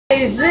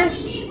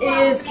This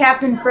is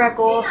Captain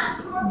Freckle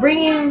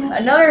bringing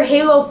another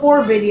Halo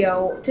 4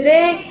 video.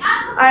 Today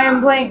I am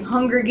playing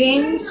Hunger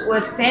Games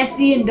with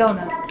Fancy and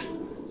Donut.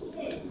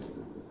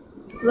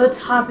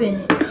 Let's hop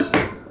in.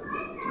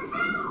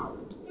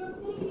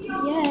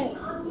 Yeah.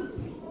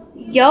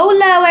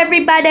 YOLO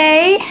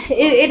everybody!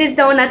 It is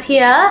Donut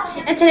here,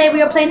 and today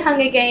we are playing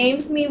Hunger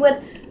Games, me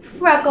with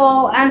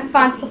Freckle and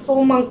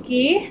Fanciful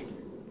Monkey.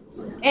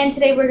 And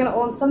today we're gonna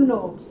own some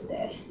noobs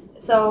today.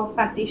 So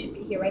Fancy should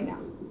be here right now.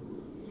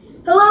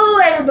 Hello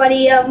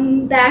everybody,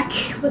 I'm back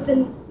with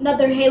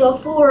another Halo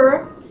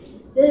 4.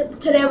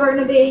 Today we're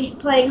going to be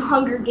playing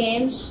Hunger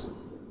Games.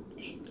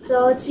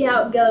 So let's see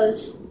how it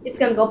goes. It's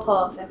gonna go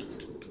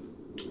perfect.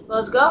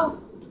 Let's go.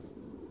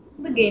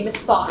 The game is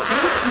starting.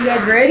 You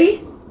guys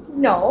ready?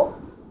 No.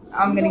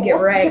 I'm gonna get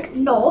wrecked.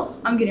 No.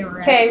 I'm getting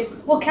wrecked. Okay,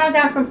 we'll count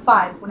down from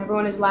 5 when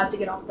everyone is allowed to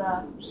get off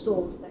the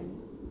stools thing.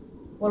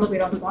 What if we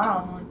don't spawn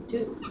on one?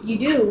 2. You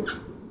do.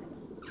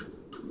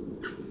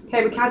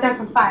 Okay, we count down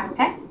from 5,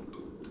 okay?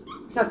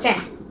 No, 10.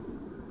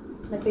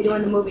 Like they do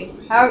in the movie.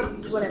 How?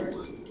 Whatever.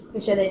 They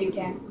said they do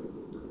 10.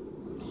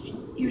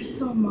 Yours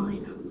is on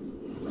mine.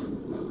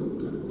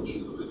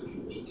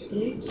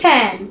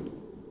 10,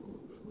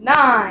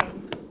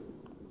 9,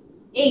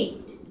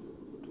 8,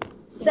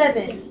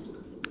 7,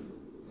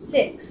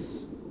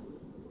 6,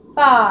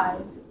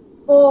 5,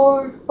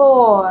 4,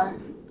 4,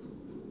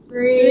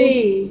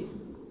 3,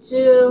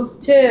 2,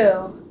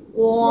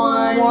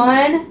 1.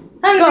 1.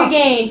 Hunger Go.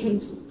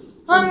 Games.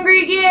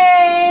 Hungry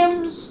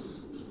Games.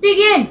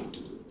 Begin.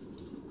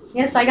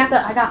 Yes, I got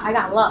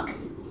luck. I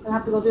don't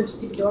have to go through the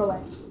stupid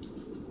doorway.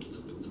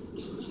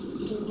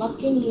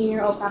 Luck in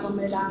here. Oh crap! I'm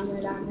gonna die. I'm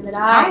gonna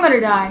die. I'm gonna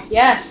die.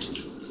 Yes.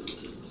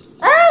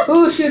 Ah!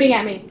 Who's shooting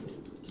at me?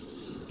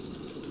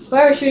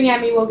 Whoever's shooting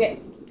at me will get.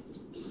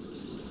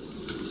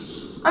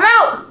 I'm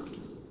out.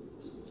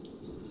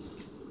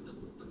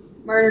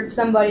 Murdered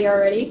somebody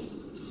already.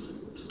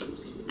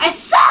 I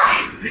suck!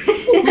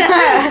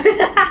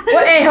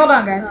 What? Hey, hold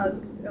on, guys.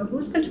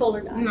 Whose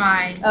controller died?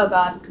 Mine. Oh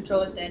god,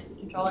 controller's dead.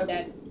 Controller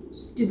dead.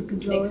 Stupid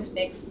controller.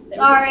 Fix.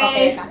 Sorry.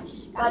 Okay, I got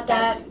it. Got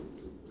that.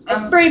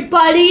 Um,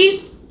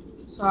 Everybody!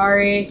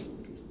 Sorry.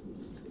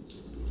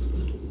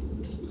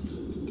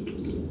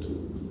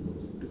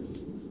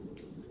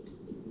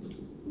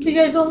 You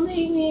guys don't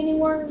need me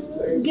anymore.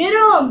 Get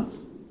him!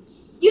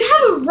 You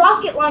have a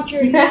rocket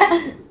launcher.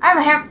 I have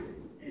a hammer.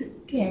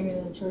 Can't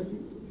get the charger.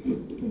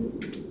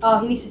 Oh,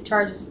 he needs to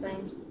charge this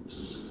thing.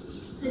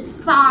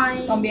 It's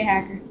fine. Don't be a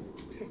hacker.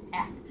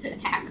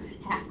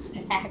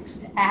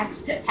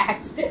 Hacks.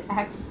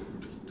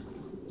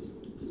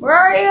 Where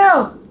are you?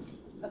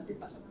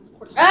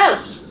 Oh!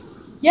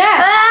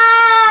 Yes!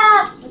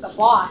 Ah! Like a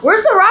boss.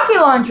 Where's the rocket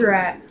launcher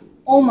at?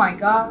 Oh my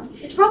god.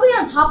 It's probably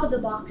on top of the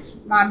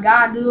box. My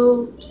god,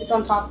 dude. It's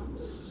on top.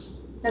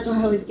 That's why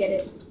I always get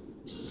it.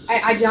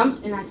 I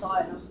jumped and I saw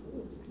it and I was like,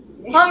 ooh,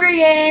 fancy. Hungry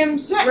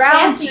Games, Not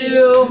round fancy.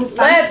 2.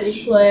 Fancy.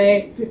 Let's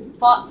play.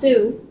 Fought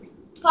 2.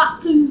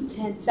 Part 2.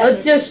 10 seconds.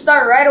 Let's just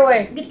start right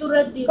away. Get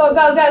ready. Go.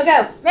 Man, I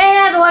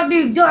have to walk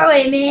through the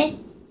doorway, man.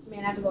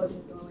 Man, I have to go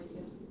through the doorway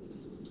too.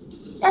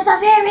 That's not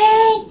fair,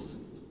 man.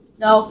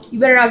 No, you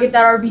better not get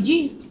that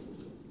RPG.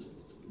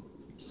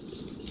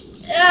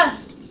 Yeah.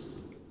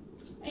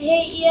 I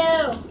hate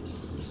you.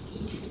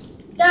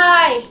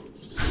 Die.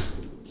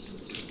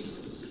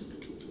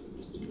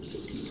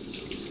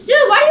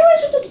 Dude, why do you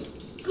want to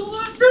go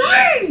after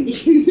me?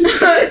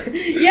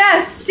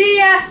 Yes, see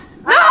ya!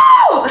 No!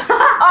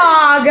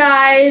 Aw,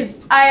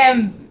 guys. I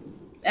am,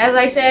 as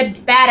I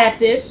said, bad at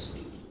this.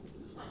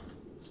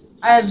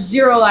 I have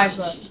 0 lives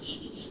left.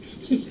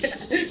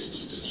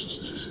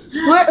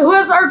 Who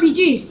has the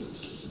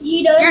RPG?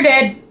 He does. You're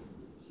dead.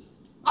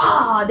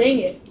 Ah, dang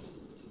it.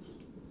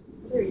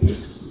 There he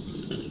is.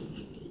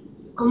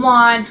 Come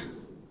on.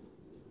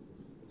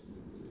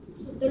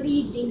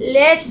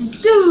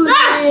 Let's do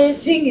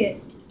this. Sing it.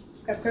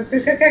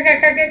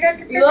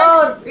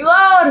 Reload.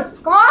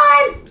 Come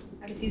on.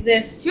 I just use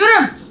this. Shoot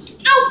him.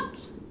 No.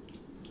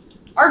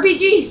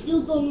 RPG.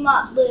 You do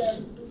not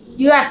live.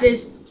 You got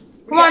this.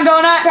 Come on,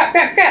 Donut.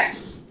 Crap.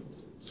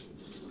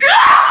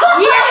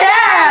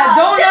 Yeah,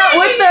 Donut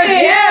with the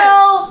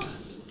kill.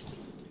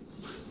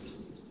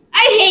 I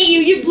hate you.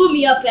 You blew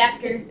me up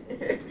after.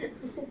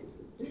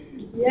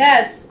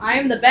 Yes, I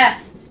am the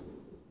best.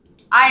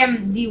 I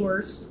am the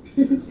worst.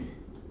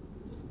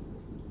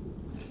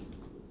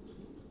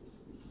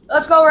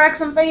 Let's go wreck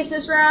some face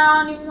this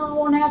round, even though it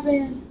won't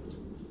happen.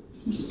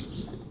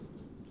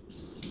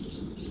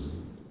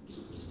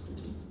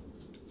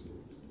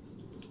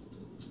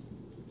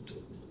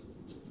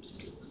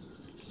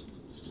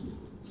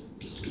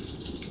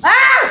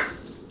 Ah!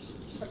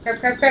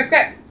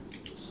 Crap.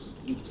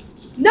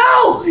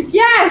 No!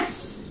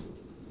 Yes!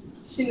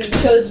 Shouldn't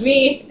have chose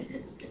me.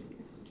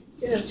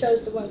 Shouldn't have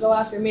chose to go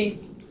after me.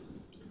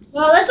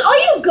 Well, that's all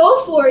you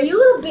go for, you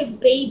little big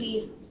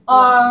baby.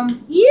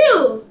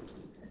 You!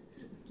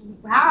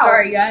 Wow.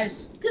 Sorry,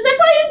 guys. Because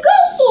that's all you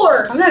go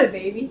for! I'm not a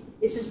baby.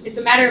 It's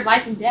a matter of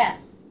life and death.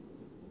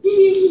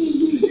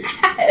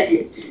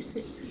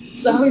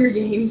 It's the Hunger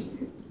Games.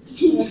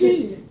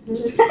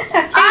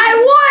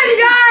 I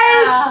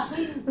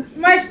won, guys!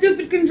 My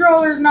stupid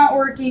controller's not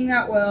working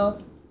that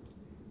well.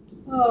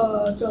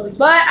 Oh, Jolly.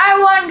 But I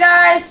won,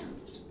 guys!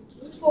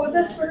 For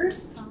the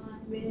first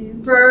time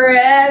in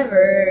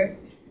Forever.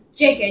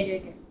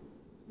 JK.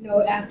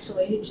 No,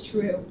 actually, it's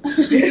true.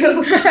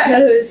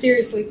 No,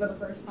 seriously, for the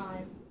first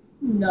time.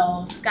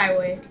 No,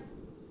 Skyway.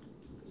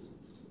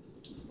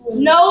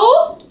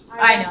 No.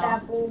 I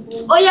know.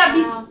 Oh yeah.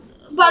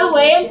 By the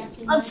way,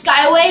 on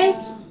Skyway,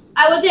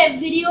 I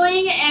wasn't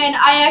videoing and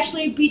I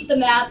actually beat the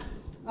map.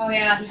 Oh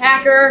yeah,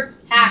 Hacker.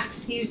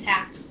 hacks. He used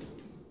hacks.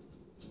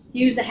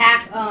 He used the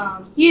hack.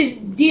 He's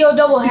DO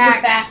double super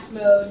hack. fast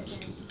mode.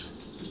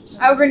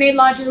 Our grenade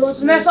launcher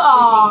was a mess.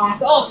 Aw.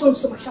 Oh, someone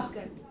stole my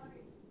shotgun.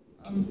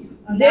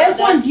 This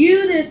one's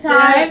you this time.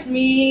 That's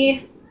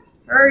me.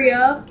 Hurry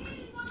up.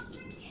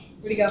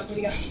 Where'd he go?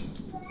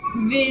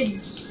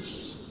 Vids.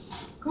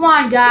 Come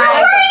on,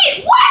 guys.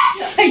 Wait,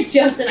 what? I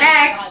jumped and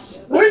Axe.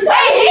 I Where's I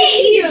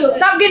hate you.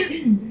 Stop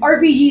getting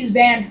RPG's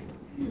banned.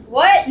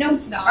 What? No,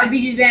 it's not.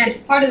 RPG's banned.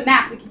 It's part of the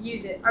map. We could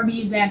use it.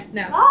 RPG's banned.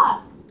 No.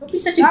 Stop. Don't be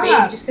such a Stop.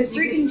 baby just because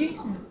Freaking you're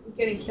Jason.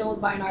 getting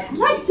killed by an RPG. I'm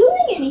not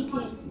doing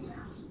anything.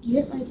 You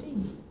hit my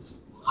thing.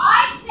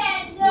 I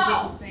said You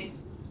did this thing.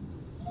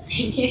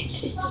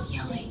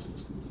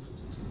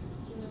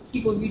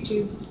 People of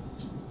YouTube.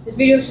 This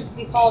video should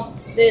be called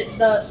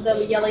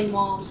the yelling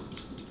mom.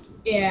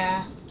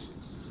 Yeah.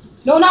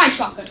 No, not a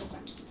shotgun. Okay.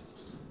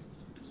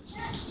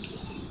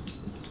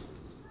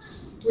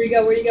 Where'd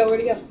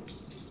he go?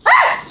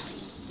 Ah!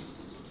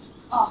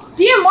 Oh,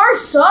 DMR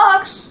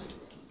sucks.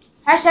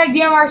 Hashtag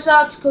DMR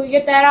sucks. Can we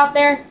get that out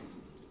there?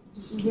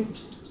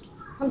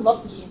 I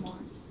love the DMR.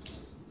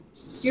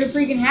 You're a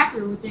freaking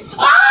hacker with it.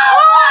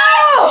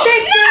 Oh!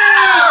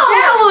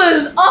 That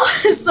was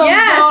awesome,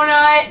 Yes.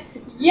 Donut.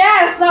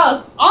 Yes, that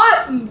was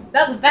awesome.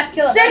 That was the best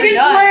kill I've ever Second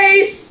done.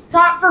 place.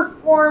 Top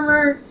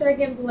performer.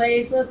 Second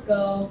place. Let's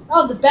go. That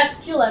was the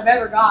best kill I've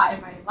ever got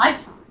in my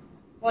lifetime.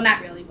 Well,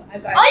 not really, but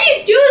I've got. All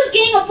you do is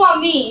gang up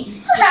on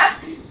me. I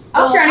was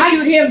Well, trying to I-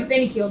 shoot him, but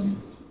then he killed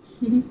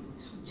me.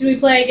 Should we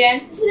play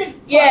again? This isn't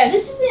fun. Yes.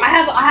 This isn't. I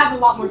have a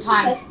lot more This is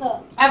time. messed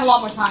up. I have a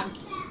lot more time.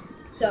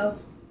 So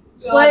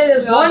Let's play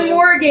this one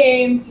more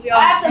game. I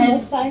have the And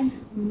most time.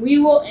 we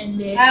will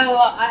end it. I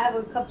have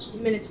a couple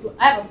minutes.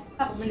 I have a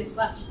couple minutes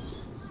left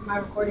in my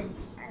recording.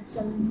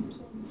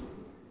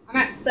 I'm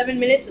at 7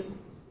 minutes and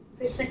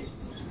 6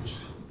 seconds.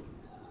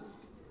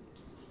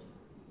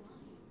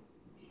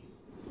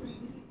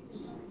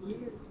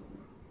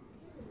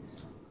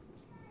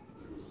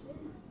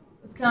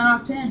 Let's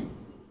count off 10.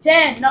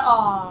 10. No.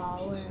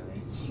 Oh,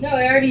 wait. No,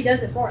 it already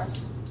does it for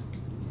us.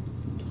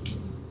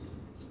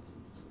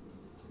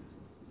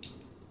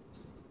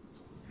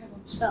 I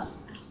almost fell.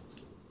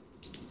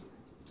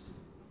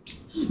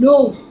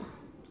 No.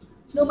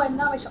 No, not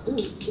my shot. Ooh,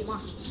 get on.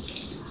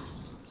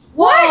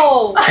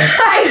 Whoa!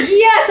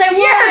 Yes, I won!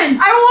 Yes,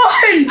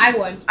 I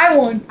won. I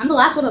won. I'm the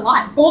last one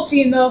alive. Gold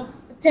team though.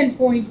 10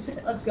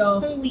 points. Let's go.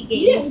 Holy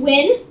You didn't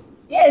win.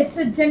 Yeah, it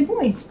said 10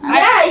 points.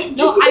 Yeah, just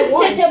no, because I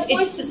won. it said 10 It's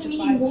points the doesn't mean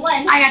you survival.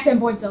 won. I got 10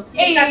 points though.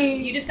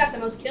 You just got the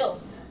most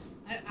kills.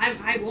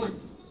 I won.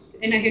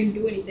 And I didn't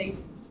do anything.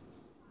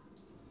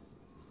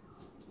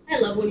 I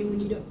love when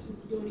you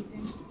don't do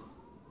anything.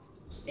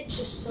 It's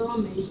just so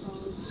amazing.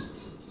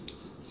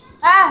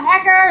 Ah,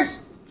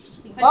 hackers!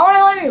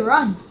 Why won't it let me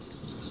run?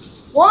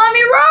 Won't let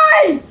me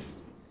run!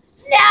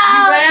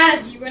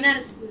 No! You run out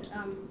of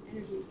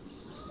energy.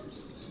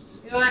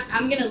 You know what?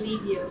 I'm gonna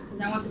leave you because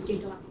I want this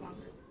game to last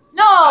longer.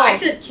 No! I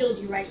could have killed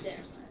you right there,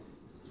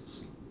 but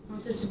I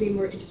want this to be a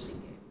more interesting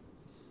game.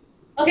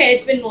 Okay,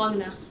 it's been long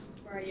enough.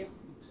 Where are you?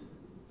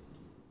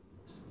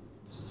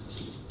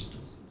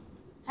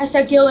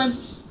 Hashtag kill him.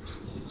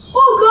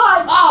 Oh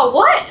god! Oh,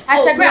 what?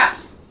 Hashtag oh, crap.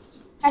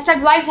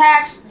 Hashtag life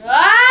hacks.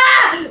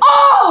 Ah!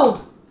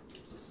 Oh!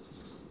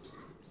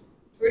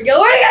 Where'd it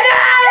go? Yeah!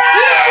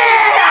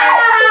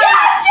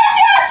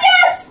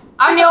 Yes!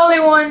 I'm the only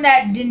one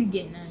that didn't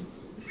get none.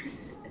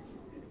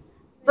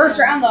 First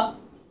round though.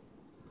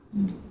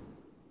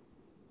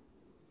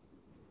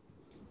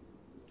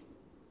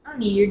 I don't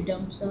need your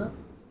dumb stuff.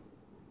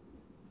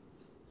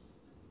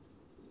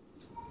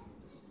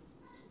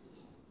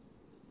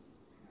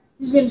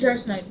 Who's gonna try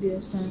snipe me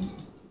this time?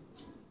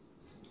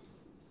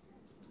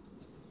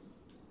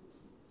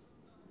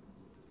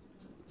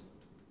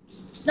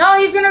 No,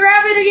 he's gonna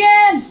grab it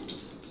again!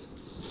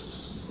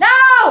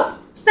 No!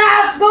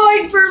 Stop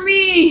going for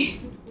me!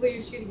 Well,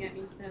 you're shooting at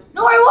me, so.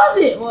 No, I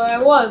wasn't. Well, I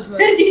was, but.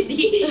 Did you see?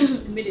 He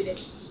submitted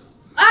it.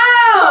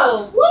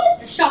 Oh! I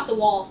What? shot the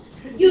wall.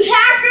 You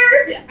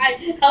hacker!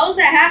 How was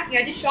that hacking?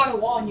 I just shot a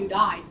wall and you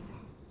died.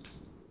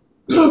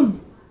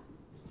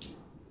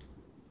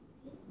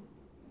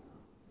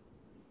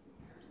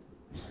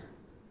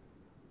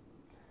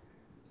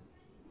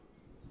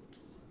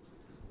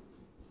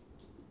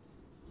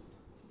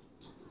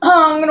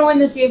 Oh, I'm gonna win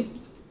this game.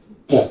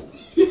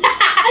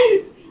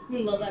 I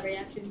love that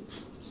reaction.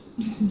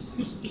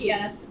 Yeah,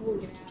 that's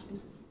totally gonna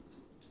happen.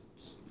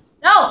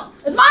 No,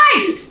 it's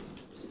mine.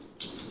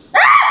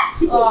 Ah!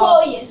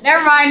 Oh, yeah.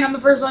 Never mind, I'm the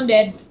first one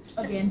dead.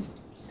 Again.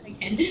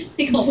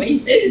 Like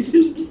always.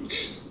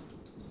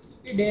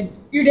 You're dead.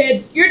 You're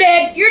dead. You're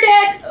dead. You're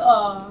dead.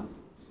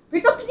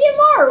 Pick up the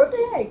DMR. What the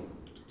heck?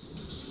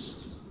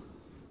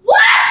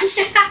 What?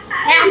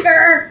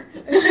 Hacker.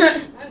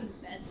 I'm the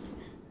best.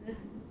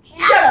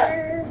 Shut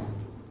up.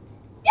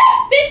 You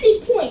have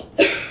 50 points.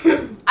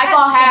 I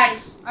call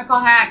hacks. I call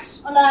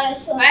hacks. Oh, no, I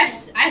still I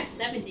have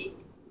 70.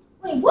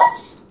 Wait, what?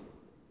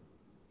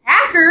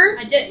 Hacker?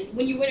 I did.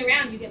 When you win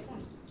around, you get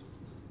points.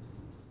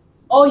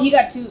 Oh, he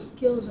got 2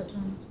 kills that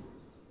time.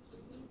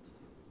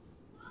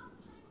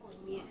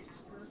 Calling me a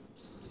hacker.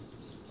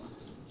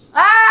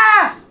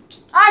 Ah,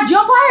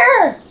 jump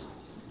higher.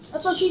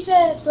 That's what she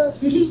said.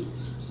 But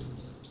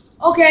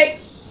okay,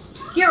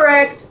 get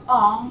wrecked.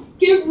 Aw,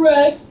 get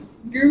wrecked.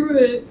 Get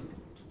wrecked.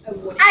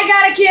 I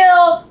got a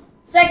kill.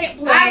 Second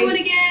place. I win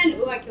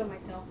again. Oh, I killed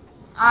myself.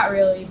 Not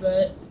really,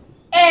 but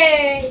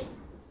hey.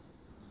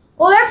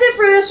 Well, that's it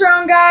for this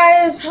round,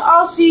 guys.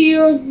 I'll see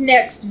you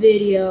next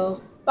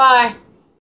video. Bye.